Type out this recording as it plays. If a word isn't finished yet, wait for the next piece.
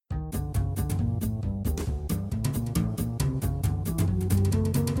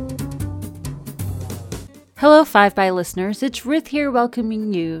Hello 5x listeners, it's Ruth here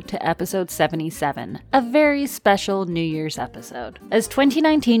welcoming you to episode 77, a very special New Year's episode. As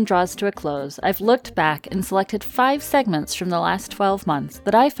 2019 draws to a close, I've looked back and selected 5 segments from the last 12 months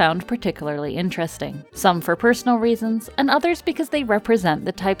that I found particularly interesting. Some for personal reasons, and others because they represent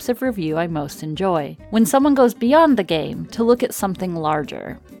the types of review I most enjoy, when someone goes beyond the game to look at something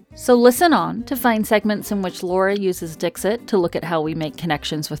larger. So listen on to find segments in which Laura uses Dixit to look at how we make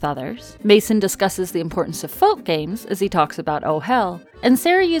connections with others, Mason discusses the importance of folk games as he talks about Oh Hell, and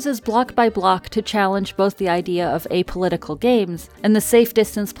Sarah uses Bloc by Bloc to challenge both the idea of apolitical games and the safe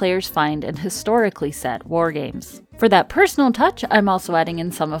distance players find in historically set war games. For that personal touch, I'm also adding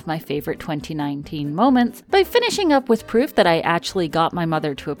in some of my favorite 2019 moments by finishing up with proof that I actually got my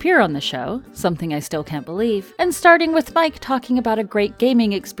mother to appear on the show, something I still can't believe, and starting with Mike talking about a great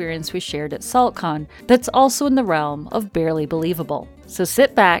gaming experience we shared at SaltCon that's also in the realm of barely believable. So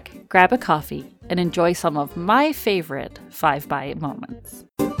sit back, grab a coffee, and enjoy some of my favorite 5x moments.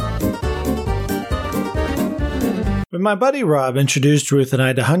 When my buddy Rob introduced Ruth and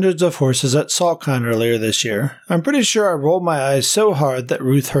I to hundreds of horses at SaltCon earlier this year, I'm pretty sure I rolled my eyes so hard that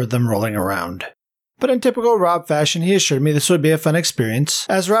Ruth heard them rolling around. But in typical Rob fashion, he assured me this would be a fun experience,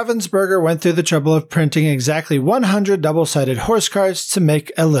 as Ravensburger went through the trouble of printing exactly 100 double-sided horse cards to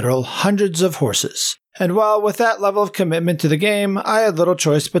make a literal hundreds of horses. And while with that level of commitment to the game, I had little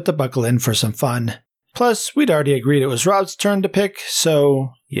choice but to buckle in for some fun. Plus, we'd already agreed it was Rob's turn to pick, so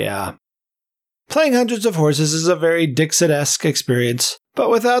yeah. Playing hundreds of horses is a very Dixit-esque experience, but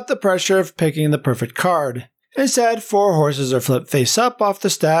without the pressure of picking the perfect card. Instead, 4 horses are flipped face up off the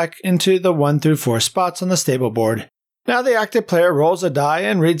stack into the 1 through 4 spots on the stable board. Now the active player rolls a die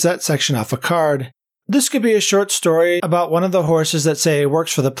and reads that section off a card. This could be a short story about one of the horses that say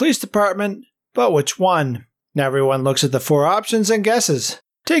works for the police department, but which one? Now everyone looks at the 4 options and guesses.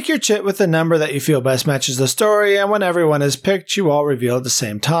 Take your chit with the number that you feel best matches the story, and when everyone is picked, you all reveal at the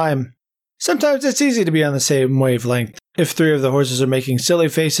same time. Sometimes it's easy to be on the same wavelength. If 3 of the horses are making silly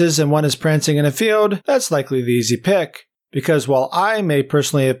faces and 1 is prancing in a field, that's likely the easy pick. Because while I may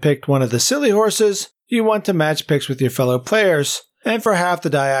personally have picked one of the silly horses, you want to match picks with your fellow players. And for half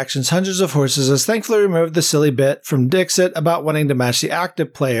the die actions, hundreds of horses has thankfully removed the silly bit from Dixit about wanting to match the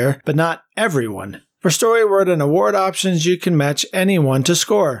active player, but not everyone. For story, word, and award options, you can match anyone to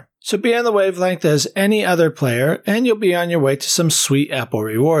score. So be on the wavelength as any other player, and you'll be on your way to some sweet Apple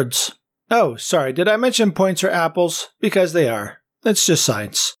rewards. Oh, sorry, did I mention points are apples? Because they are. It's just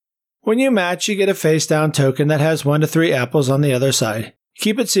science. When you match, you get a face-down token that has 1 to 3 apples on the other side.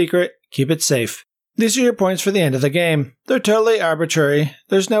 Keep it secret, keep it safe. These are your points for the end of the game. They're totally arbitrary.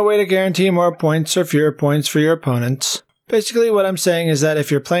 There's no way to guarantee more points or fewer points for your opponents. Basically, what I'm saying is that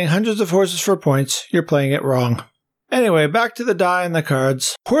if you're playing hundreds of horses for points, you're playing it wrong. Anyway, back to the die and the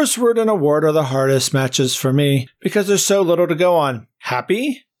cards. Horse, word, and award are the hardest matches for me, because there's so little to go on.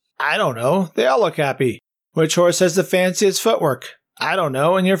 Happy? I don't know. They all look happy. Which horse has the fanciest footwork? I don't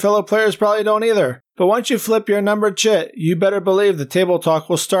know, and your fellow players probably don't either. But once you flip your numbered chit, you better believe the table talk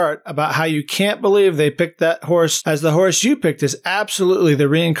will start about how you can't believe they picked that horse, as the horse you picked is absolutely the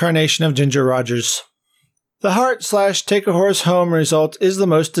reincarnation of Ginger Rogers. The heart/take a horse home result is the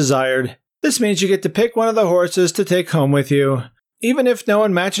most desired. This means you get to pick one of the horses to take home with you. Even if no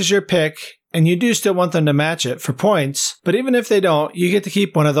one matches your pick, and you do still want them to match it for points, but even if they don't, you get to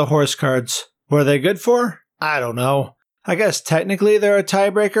keep one of the horse cards. What are they good for? I don't know. I guess technically they're a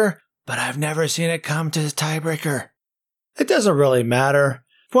tiebreaker, but I've never seen it come to a tiebreaker. It doesn't really matter.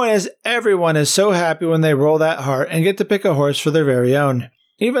 Point is, everyone is so happy when they roll that heart and get to pick a horse for their very own.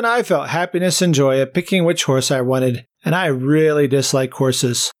 Even I felt happiness and joy at picking which horse I wanted, and I really dislike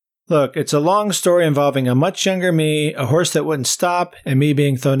horses. Look, it's a long story involving a much younger me, a horse that wouldn't stop, and me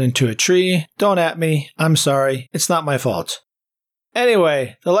being thrown into a tree. Don't at me. I'm sorry. It's not my fault.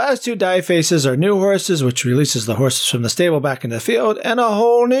 Anyway, the last 2 die faces are new horses, which releases the horses from the stable back into the field, and a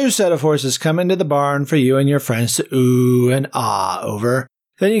whole new set of horses come into the barn for you and your friends to ooh and ah over.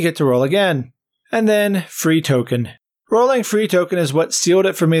 Then you get to roll again. And then, free token. Rolling free token is what sealed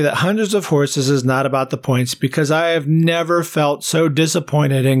it for me that hundreds of horses is not about the points, because I have never felt so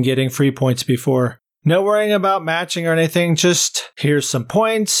disappointed in getting free points before. No worrying about matching or anything, just here's some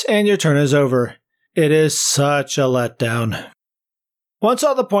points and your turn is over. It is such a letdown. Once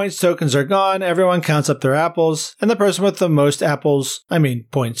all the points tokens are gone, everyone counts up their apples, and the person with the most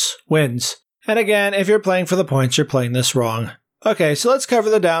points, wins. And again, if you're playing for the points, you're playing this wrong. Okay, so let's cover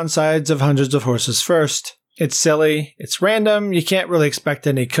the downsides of hundreds of horses first. It's silly, it's random, you can't really expect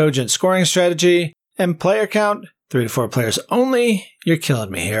any cogent scoring strategy, and player count, 3 to 4 players only, you're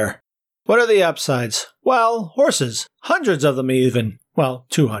killing me here. What are the upsides? Well, horses. Hundreds of them even. Well,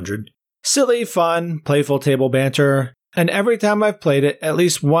 200. Silly, fun, playful table banter, and every time I've played it, at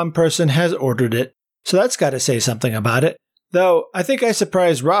least one person has ordered it, so that's gotta say something about it. Though, I think I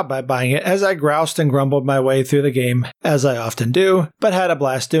surprised Rob by buying it as I groused and grumbled my way through the game, as I often do, but had a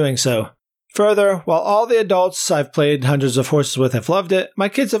blast doing so. Further, while all the adults I've played Hundreds of Horses with have loved it, my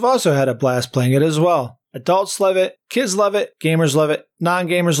kids have also had a blast playing it as well. Adults love it, kids love it, gamers love it,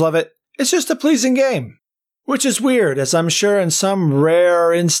 non-gamers love it. It's just a pleasing game. Which is weird, as I'm sure in some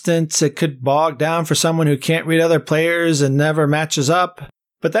rare instance it could bog down for someone who can't read other players and never matches up,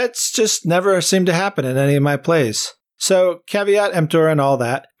 but that's just never seemed to happen in any of my plays. So, caveat emptor and all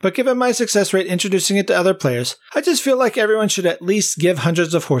that, but given my success rate introducing it to other players, I just feel like everyone should at least give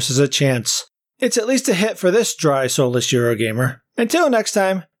Hundreds of Horses a chance. It's at least a hit for this dry, soulless Eurogamer. Until next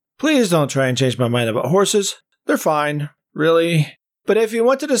time, please don't try and change my mind about horses. They're fine, really. But if you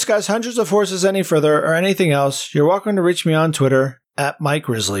want to discuss Hundreds of Horses any further or anything else, you're welcome to reach me on Twitter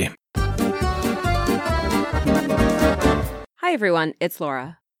 @MikeGrizzly. Hi everyone, it's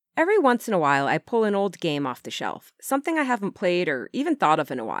Laura. Every once in a while, I pull an old game off the shelf, something I haven't played or even thought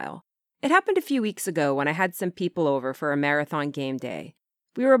of in a while. It happened a few weeks ago when I had some people over for a marathon game day.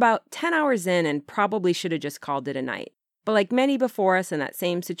 We were about 10 hours in and probably should have just called it a night. But like many before us in that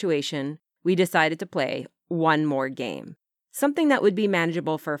same situation, we decided to play one more game. Something that would be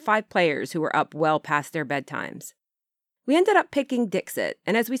manageable for 5 players who were up well past their bedtimes. We ended up picking Dixit,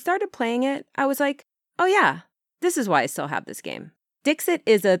 and as we started playing it, I was like, oh yeah, this is why I still have this game. Dixit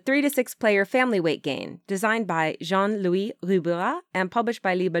is a 3 to 6 player family weight game designed by Jean-Louis Rubera and published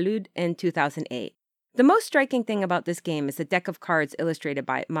by Libellud in 2008. The most striking thing about this game is the deck of cards illustrated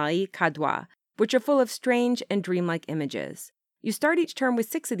by Marie Cadois, which are full of strange and dreamlike images. You start each turn with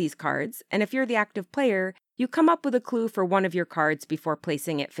 6 of these cards, and if you're the active player, you come up with a clue for one of your cards before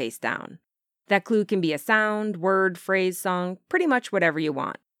placing it face down. That clue can be a sound, word, phrase, song, pretty much whatever you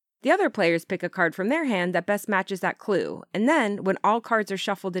want. The other players pick a card from their hand that best matches that clue, and then, when all cards are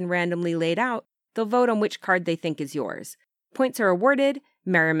shuffled and randomly laid out, they'll vote on which card they think is yours. Points are awarded,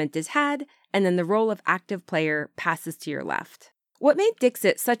 merriment is had, and then the role of active player passes to your left. What made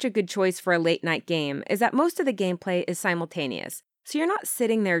Dixit such a good choice for a late-night game is that most of the gameplay is simultaneous, so you're not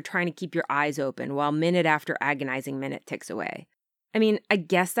sitting there trying to keep your eyes open while minute after agonizing minute ticks away. I mean, I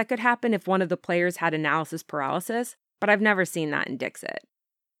guess that could happen if one of the players had analysis paralysis, but I've never seen that in Dixit.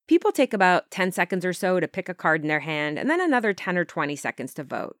 People take about 10 seconds or so to pick a card in their hand, and then another 10 or 20 seconds to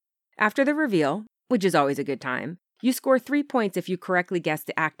vote. After the reveal, which is always a good time, you score 3 points if you correctly guess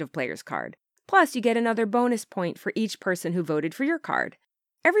the active player's card. Plus, you get another bonus point for each person who voted for your card.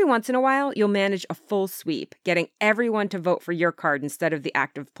 Every once in a while, you'll manage a full sweep, getting everyone to vote for your card instead of the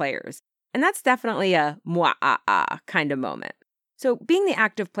active players. And that's definitely a mwah-ah-ah kind of moment. So being the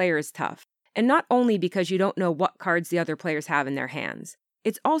active player is tough, and not only because you don't know what cards the other players have in their hands.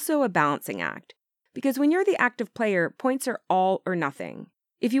 It's also a balancing act, because when you're the active player, points are all or nothing.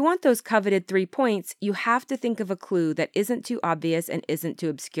 If you want those coveted 3 points, you have to think of a clue that isn't too obvious and isn't too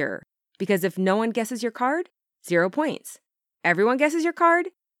obscure, because if no one guesses your card, 0 points. Everyone guesses your card,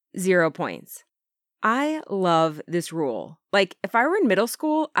 0 points. I love this rule. Like, if I were in middle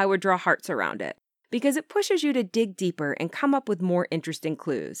school, I would draw hearts around it, because it pushes you to dig deeper and come up with more interesting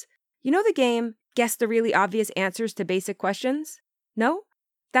clues. You know the game, guess the really obvious answers to basic questions? No?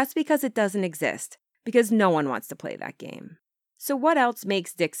 That's because it doesn't exist, because no one wants to play that game. So what else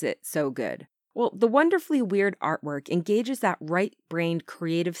makes Dixit so good? Well, the wonderfully weird artwork engages that right-brained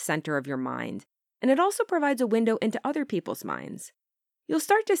creative center of your mind, and it also provides a window into other people's minds. You'll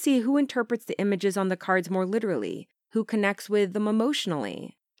start to see who interprets the images on the cards more literally, who connects with them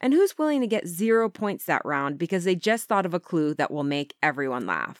emotionally, and who's willing to get 0 points that round because they just thought of a clue that will make everyone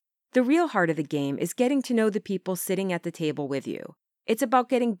laugh. The real heart of the game is getting to know the people sitting at the table with you. It's about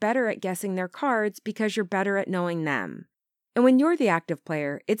getting better at guessing their cards because you're better at knowing them. And when you're the active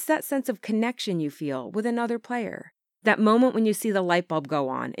player, it's that sense of connection you feel with another player. That moment when you see the light bulb go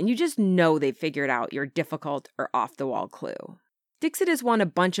on and you just know they've figured out your difficult or off-the-wall clue. Dixit has won a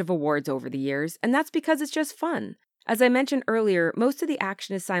bunch of awards over the years, and that's because it's just fun. As I mentioned earlier, most of the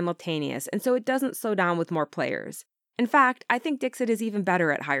action is simultaneous, and so it doesn't slow down with more players. In fact, I think Dixit is even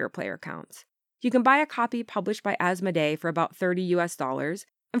better at higher player counts. You can buy a copy published by Asmodee for about $30 US,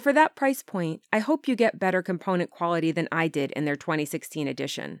 and for that price point, I hope you get better component quality than I did in their 2016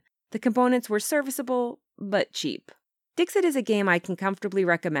 edition. The components were serviceable, but cheap. Dixit is a game I can comfortably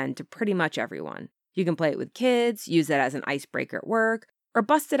recommend to pretty much everyone. You can play it with kids, use it as an icebreaker at work, or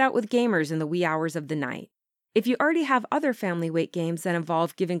bust it out with gamers in the wee hours of the night. If you already have other family weight games that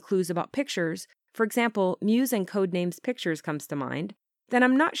involve giving clues about pictures, for example, Muse and Codenames Pictures comes to mind, then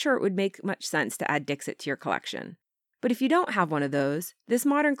I'm not sure it would make much sense to add Dixit to your collection. But if you don't have one of those, this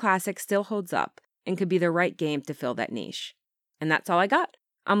modern classic still holds up and could be the right game to fill that niche. And that's all I got.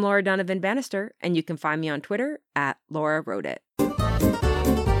 I'm Laura Donovan Bannister, and you can find me on Twitter at Laura Wrote It.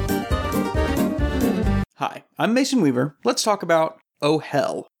 Hi, I'm Mason Weaver. Let's talk about Oh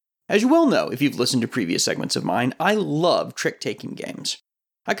Hell. As you well know, if you've listened to previous segments of mine, I love trick-taking games.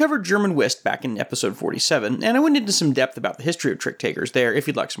 I covered German whist back in episode 47, and I went into some depth about the history of trick-takers there if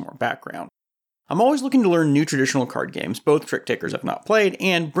you'd like some more background. I'm always looking to learn new traditional card games, both trick-takers I've not played,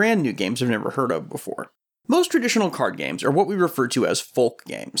 and brand new games I've never heard of before. Most traditional card games are what we refer to as folk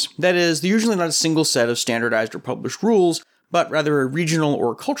games. That is, they're usually not a single set of standardized or published rules, but rather a regional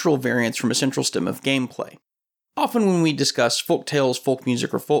or cultural variance from a central stem of gameplay. Often when we discuss folk tales, folk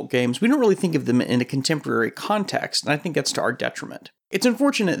music, or folk games, we don't really think of them in a contemporary context, and I think that's to our detriment. It's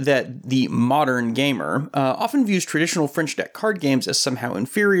unfortunate that the modern gamer often views traditional French deck card games as somehow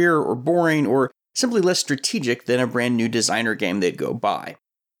inferior or boring or simply less strategic than a brand new designer game they'd go buy.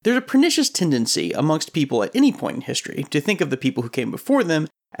 There's a pernicious tendency amongst people at any point in history to think of the people who came before them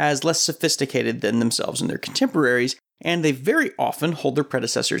as less sophisticated than themselves and their contemporaries, and they very often hold their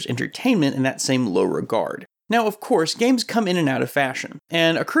predecessors' entertainment in that same low regard. Now, of course, games come in and out of fashion,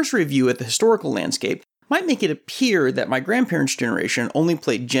 and a cursory view at the historical landscape might make it appear that my grandparents' generation only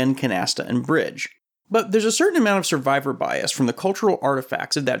played Gen, Canasta, and Bridge. But there's a certain amount of survivor bias from the cultural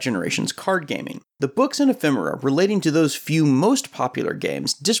artifacts of that generation's card gaming. The books and ephemera relating to those few most popular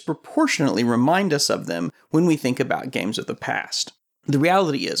games disproportionately remind us of them when we think about games of the past. The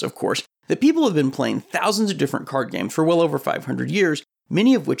reality is, of course, that people have been playing thousands of different card games for well over 500 years,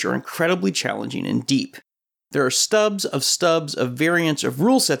 many of which are incredibly challenging and deep. There are stubs of variants of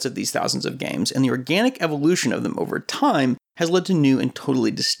rule sets of these thousands of games, and the organic evolution of them over time has led to new and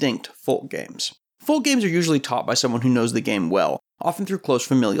totally distinct folk games. Folk games are usually taught by someone who knows the game well, often through close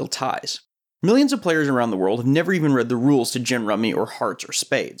familial ties. Millions of players around the world have never even read the rules to gin rummy or hearts or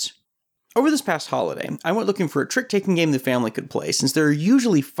spades. Over this past holiday, I went looking for a trick-taking game the family could play since there are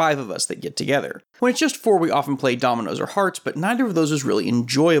usually 5 of us that get together. When it's just 4, we often play dominoes or hearts, but neither of those is really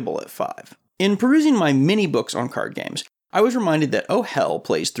enjoyable at 5. In perusing my mini books on card games, I was reminded that Oh Hell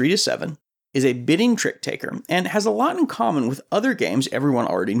plays 3 to 7, is a bidding trick-taker, and has a lot in common with other games everyone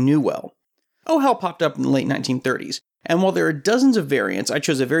already knew well. Oh Hell popped up in the late 1930s, and while there are dozens of variants, I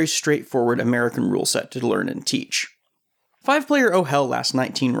chose a very straightforward American rule set to learn and teach. 5-player Oh Hell lasts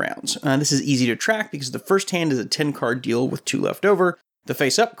 19 rounds. This is easy to track because the first hand is a 10-card deal with 2 left over, the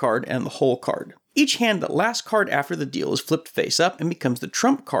face-up card, and the whole card. Each hand, the last card after the deal, is flipped face-up and becomes the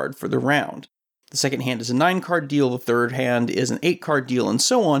trump card for the round. The second hand is a 9-card deal, the third hand is an 8-card deal, and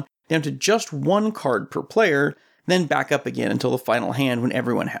so on, down to just 1 card per player, then back up again until the final hand when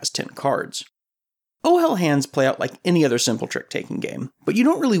everyone has 10 cards. Oh Hell hands play out like any other simple trick-taking game, but you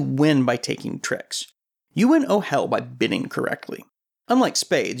don't really win by taking tricks. You win Oh Hell by bidding correctly. Unlike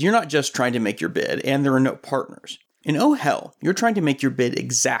spades, you're not just trying to make your bid, and there are no partners. In Oh Hell, you're trying to make your bid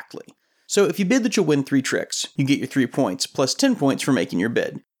exactly. So if you bid that you'll win 3 tricks, you get your 3 points, plus 10 points for making your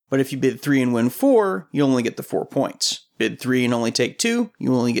bid. But if you bid 3 and win 4, you only get the 4 points. Bid 3 and only take 2,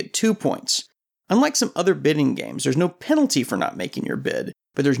 you only get 2 points. Unlike some other bidding games, there's no penalty for not making your bid,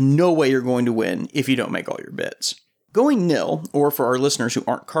 but there's no way you're going to win if you don't make all your bids. Going nil, or for our listeners who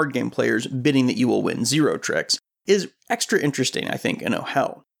aren't card game players, bidding that you will win 0 tricks, is extra interesting, I think, in Oh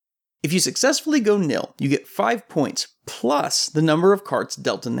Hell. If you successfully go nil, you get 5 points plus the number of cards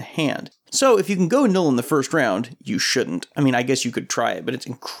dealt in the hand. So if you can go nil in the first round, you shouldn't. I mean, I guess you could try it, but it's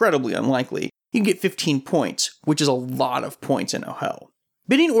incredibly unlikely. You can get 15 points, which is a lot of points in Oh Hell.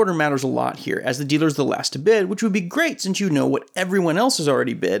 Bidding order matters a lot here, as the dealer's the last to bid, which would be great since you know what everyone else has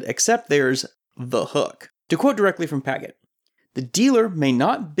already bid, except there's the hook. To quote directly from Paget, the dealer may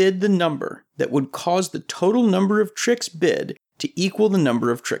not bid the number that would cause the total number of tricks bid to equal the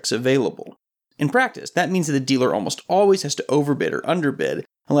number of tricks available. In practice, that means that the dealer almost always has to overbid or underbid,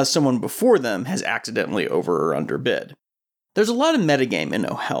 unless someone before them has accidentally over or underbid. There's a lot of metagame in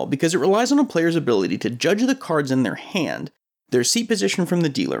Oh Hell because it relies on a player's ability to judge the cards in their hand, their seat position from the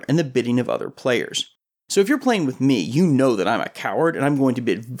dealer, and the bidding of other players. So if you're playing with me, you know that I'm a coward and I'm going to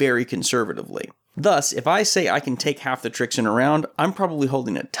bid very conservatively. Thus, if I say I can take half the tricks in a round, I'm probably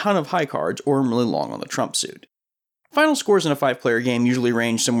holding a ton of high cards or I'm really long on the trump suit. Final scores in a 5-player game usually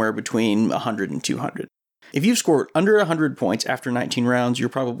range somewhere between 100 and 200. If you've scored under 100 points after 19 rounds, you're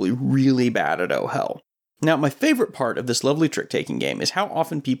probably really bad at Oh Hell. Now, my favorite part of this lovely trick-taking game is how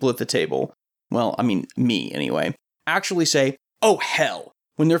often people at the table, well, I mean, me anyway, actually say, "Oh hell,"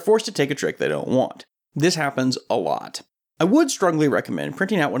 when they're forced to take a trick they don't want. This happens a lot. I would strongly recommend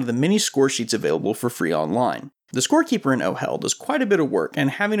printing out one of the many score sheets available for free online. The scorekeeper in Oh Hell does quite a bit of work,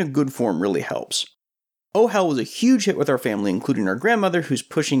 and having a good form really helps. Oh Hell was a huge hit with our family, including our grandmother, who's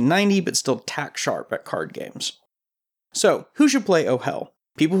pushing 90 but still tack sharp at card games. So, who should play Oh Hell?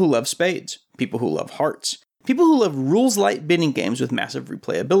 People who love spades, people who love hearts, people who love rules-light bidding games with massive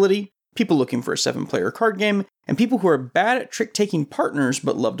replayability, people looking for a 7-player card game, and people who are bad at trick-taking partners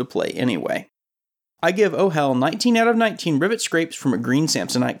but love to play anyway. I give Oh Hell 19 out of 19 rivet scrapes from a green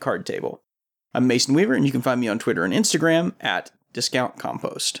Samsonite card table. I'm Mason Weaver, and you can find me on Twitter and Instagram at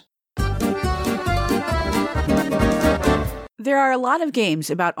DiscountCompost. There are a lot of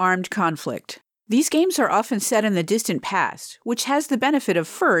games about armed conflict. These games are often set in the distant past, which has the benefit of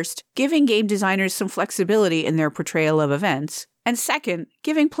first, giving game designers some flexibility in their portrayal of events, and second,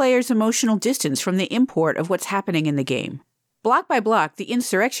 giving players emotional distance from the import of what's happening in the game. Block by Block, the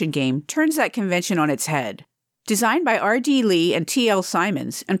Insurrection game, turns that convention on its head. Designed by R.D. Lee and T.L.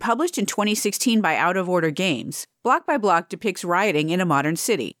 Simons, and published in 2016 by Out of Order Games, Block by Block depicts rioting in a modern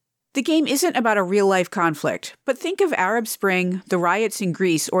city. The game isn't about a real-life conflict, but think of Arab Spring, the riots in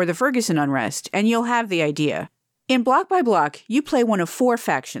Greece, or the Ferguson unrest, and you'll have the idea. In Block by Block, you play one of 4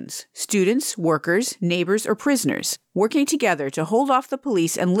 factions: students, workers, neighbors, or prisoners, working together to hold off the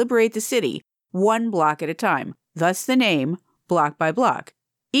police and liberate the city, one block at a time, thus the name, Block by Block.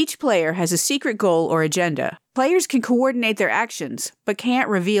 Each player has a secret goal or agenda. Players can coordinate their actions, but can't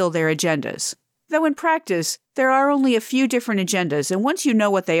reveal their agendas. Though in practice, there are only a few different agendas, and once you know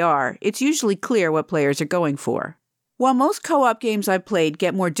what they are, it's usually clear what players are going for. While most co-op games I've played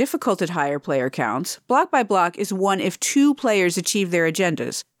get more difficult at higher player counts, Block by Block is one if 2 players achieve their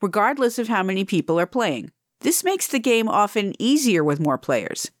agendas, regardless of how many people are playing. This makes the game often easier with more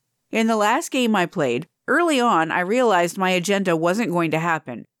players. In the last game I played, early on I realized my agenda wasn't going to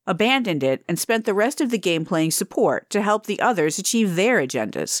happen, abandoned it, and spent the rest of the game playing support to help the others achieve their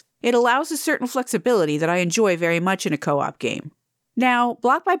agendas. It allows a certain flexibility that I enjoy very much in a co-op game. Now,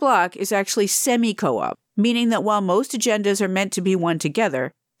 Block by Block is actually semi-co-op, meaning that while most agendas are meant to be won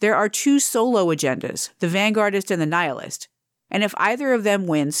together, there are 2 solo agendas, the Vanguardist and the Nihilist, and if either of them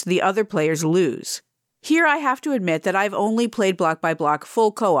wins, the other players lose. Here I have to admit that I've only played Block by Block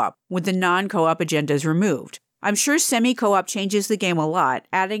full co-op, with the non-co-op agendas removed. I'm sure semi-co-op changes the game a lot,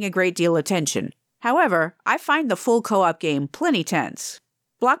 adding a great deal of tension. However, I find the full co-op game plenty tense.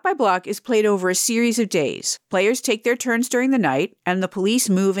 Block by Block is played over a series of days. Players take their turns during the night, and the police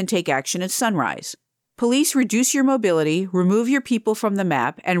move and take action at sunrise. Police reduce your mobility, remove your people from the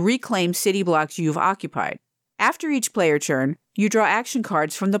map, and reclaim city blocks you've occupied. After each player turn, you draw action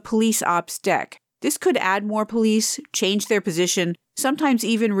cards from the Police Ops deck. This could add more police, change their position, sometimes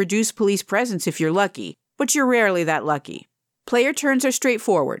even reduce police presence if you're lucky, but you're rarely that lucky. Player turns are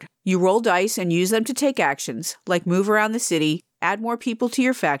straightforward. You roll dice and use them to take actions, like move around the city, add more people to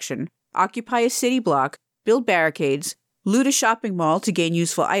your faction, occupy a city block, build barricades, loot a shopping mall to gain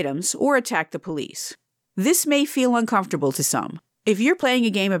useful items, or attack the police. This may feel uncomfortable to some. If you're playing a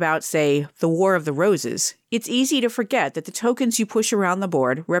game about, say, the War of the Roses, it's easy to forget that the tokens you push around the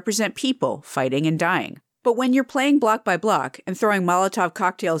board represent people fighting and dying. But when you're playing Block by Block and throwing Molotov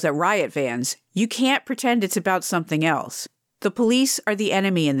cocktails at riot vans, you can't pretend it's about something else. The police are the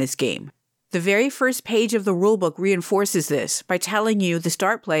enemy in this game. The very first page of the rulebook reinforces this by telling you the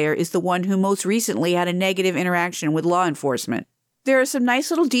start player is the one who most recently had a negative interaction with law enforcement. There are some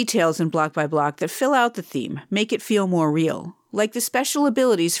nice little details in Block by Block that fill out the theme, make it feel more real, like the special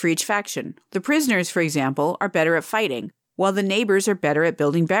abilities for each faction. The prisoners, for example, are better at fighting, while the neighbors are better at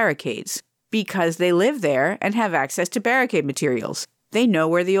building barricades, because they live there and have access to barricade materials. They know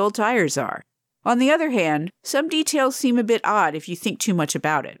where the old tires are. On the other hand, some details seem a bit odd if you think too much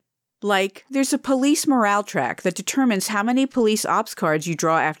about it. Like, there's a police morale track that determines how many police ops cards you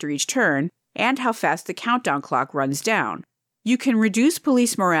draw after each turn, and how fast the countdown clock runs down. You can reduce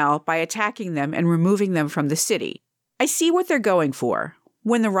police morale by attacking them and removing them from the city. I see what they're going for.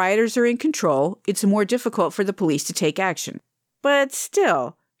 When the rioters are in control, it's more difficult for the police to take action. But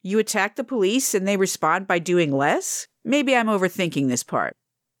still, you attack the police and they respond by doing less? Maybe I'm overthinking this part.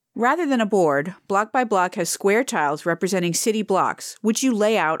 Rather than a board, Block by Block has square tiles representing city blocks, which you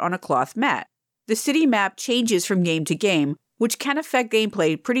lay out on a cloth mat. The city map changes from game to game, which can affect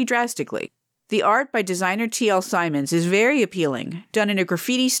gameplay pretty drastically. The art by designer T.L. Simons is very appealing, done in a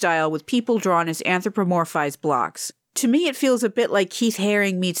graffiti style with people drawn as anthropomorphized blocks. To me, it feels a bit like Keith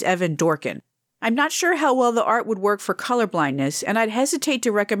Haring meets Evan Dorkin. I'm not sure how well the art would work for colorblindness, and I'd hesitate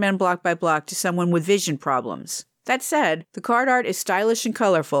to recommend Block by Block to someone with vision problems. That said, the card art is stylish and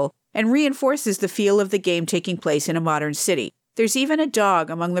colorful, and reinforces the feel of the game taking place in a modern city. There's even a dog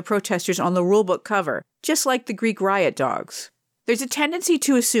among the protesters on the rulebook cover, just like the Greek riot dogs. There's a tendency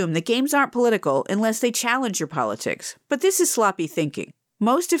to assume that games aren't political unless they challenge your politics, but this is sloppy thinking.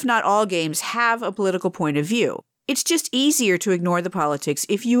 Most, if not all, games have a political point of view. It's just easier to ignore the politics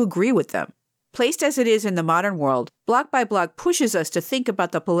if you agree with them. Placed as it is in the modern world, Bloc by Bloc pushes us to think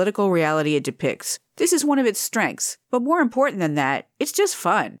about the political reality it depicts. This is one of its strengths, but more important than that, it's just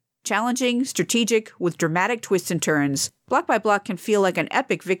fun. Challenging, strategic, with dramatic twists and turns, Bloc by Bloc can feel like an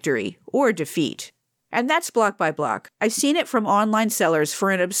epic victory or defeat. And that's Bloc by Bloc. I've seen it from online sellers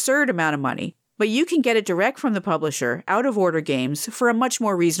for an absurd amount of money, but you can get it direct from the publisher, out of order games, for a much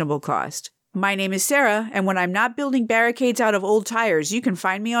more reasonable cost. My name is Sarah, and when I'm not building barricades out of old tires, you can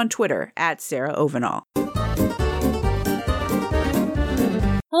find me on Twitter @SarahOvenall.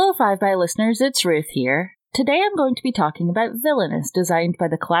 Hello 5by listeners, it's Ruth here. Today I'm going to be talking about Villainous, designed by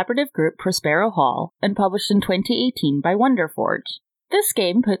the collaborative group Prospero Hall and published in 2018 by Wonderforge. This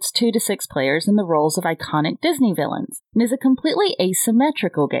game puts 2 to 6 players in the roles of iconic Disney villains and is a completely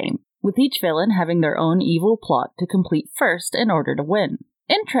asymmetrical game, with each villain having their own evil plot to complete first in order to win.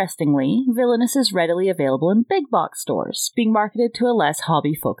 Interestingly, Villainous is readily available in big box stores, being marketed to a less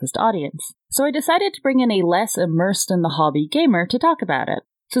hobby-focused audience. So I decided to bring in a less immersed in the hobby gamer to talk about it.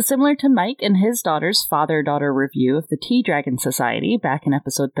 So similar to Mike and his daughter's father-daughter review of the Tea Dragon Society back in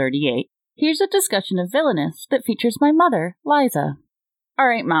episode 38, here's a discussion of Villainous that features my mother, Liza.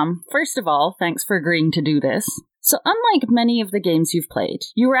 Alright, Mom, first of all, thanks for agreeing to do this. So unlike many of the games you've played,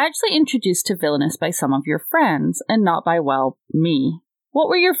 you were actually introduced to Villainous by some of your friends, and not by, well, me. What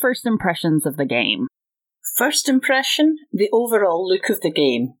were your first impressions of the game? First impression, the overall look of the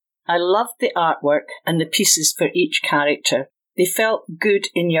game. I loved the artwork and the pieces for each character. They felt good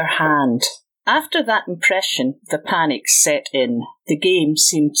in your hand. After that impression, the panic set in. The game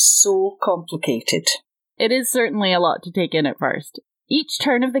seemed so complicated. It is certainly a lot to take in at first. Each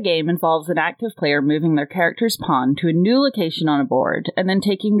turn of the game involves an active player moving their character's pawn to a new location on a board and then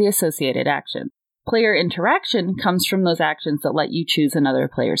taking the associated action. Player interaction comes from those actions that let you choose another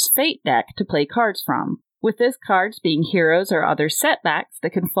player's fate deck to play cards from, with these cards being heroes or other setbacks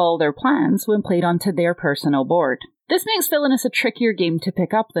that can follow their plans when played onto their personal board. This makes Villainous a trickier game to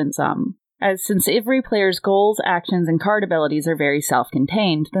pick up than some, as since every player's goals, actions, and card abilities are very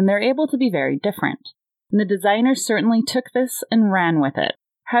self-contained, then they're able to be very different. And the designers certainly took this and ran with it.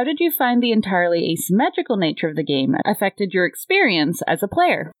 How did you find the entirely asymmetrical nature of the game affected your experience as a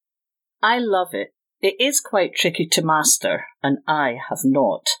player? I love it. It is quite tricky to master, and I have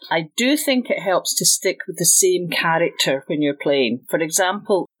not. I do think it helps to stick with the same character when you're playing. For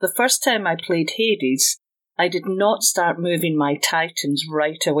example, the first time I played Hades, I did not start moving my Titans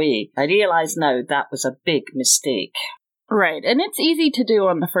right away. I realise now that was a big mistake. Right, and it's easy to do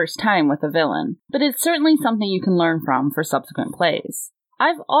on the first time with a villain, but it's certainly something you can learn from for subsequent plays.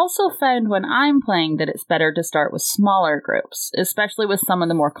 I've also found when I'm playing that it's better to start with smaller groups, especially with some of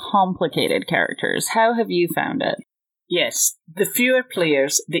the more complicated characters. How have you found it? Yes, the fewer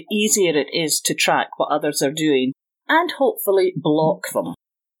players, the easier it is to track what others are doing, and hopefully block them.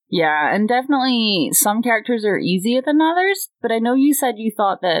 Yeah, and definitely some characters are easier than others, but I know you said you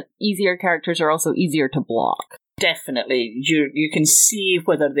thought that easier characters are also easier to block. Definitely. You can see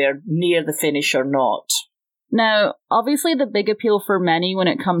whether they're near the finish or not. Now, obviously the big appeal for many when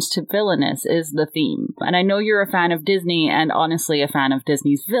it comes to Villainous is the theme, and I know you're a fan of Disney and honestly a fan of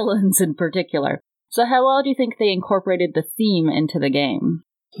Disney's villains in particular. So how well do you think they incorporated the theme into the game?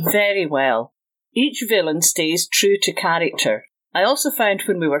 Very well. Each villain stays true to character. I also found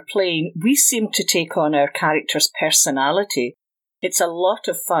when we were playing, we seemed to take on our character's personality. It's a lot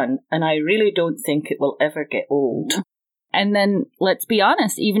of fun, and I really don't think it will ever get old. And then, let's be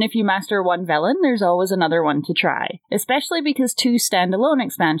honest, even if you master one villain, there's always another one to try, especially because 2 standalone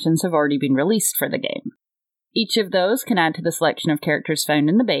expansions have already been released for the game. Each of those can add to the selection of characters found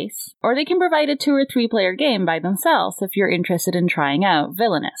in the base, or they can provide a 2 or 3 player game by themselves if you're interested in trying out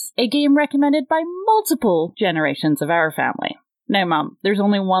Villainous, a game recommended by multiple generations of our family. Now, Mom, there's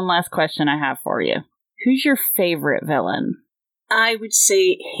only one last question I have for you. Who's your favorite villain? I would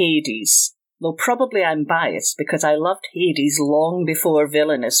say Hades. Though probably I'm biased because I loved Hades long before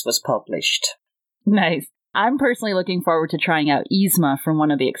Villainous was published. Nice. I'm personally looking forward to trying out Yzma from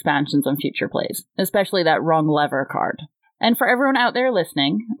one of the expansions on future plays, especially that Wrong Lever card. And for everyone out there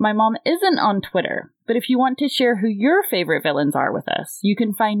listening, my mom isn't on Twitter, but if you want to share who your favorite villains are with us, you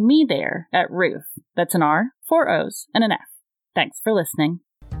can find me there at Ruth. That's an R, 4 O's, and an F. Thanks for listening.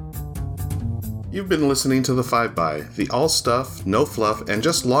 You've been listening to The 5by, the all-stuff, no-fluff, and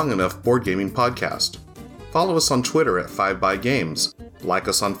just long enough board gaming podcast. Follow us on Twitter at 5bygames. Like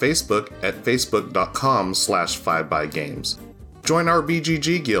us on Facebook at facebook.com/5bygames. Join our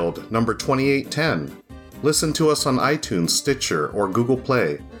BGG Guild, number 2810. Listen to us on iTunes, Stitcher, or Google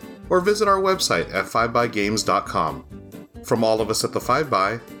Play. Or visit our website at 5bygames.com. From all of us at the 5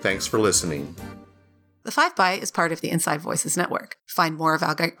 by, thanks for listening. The 5 by is part of the Inside Voices Network. Find more of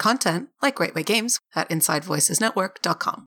our great content, like Great Way Games, at InsideVoicesNetwork.com.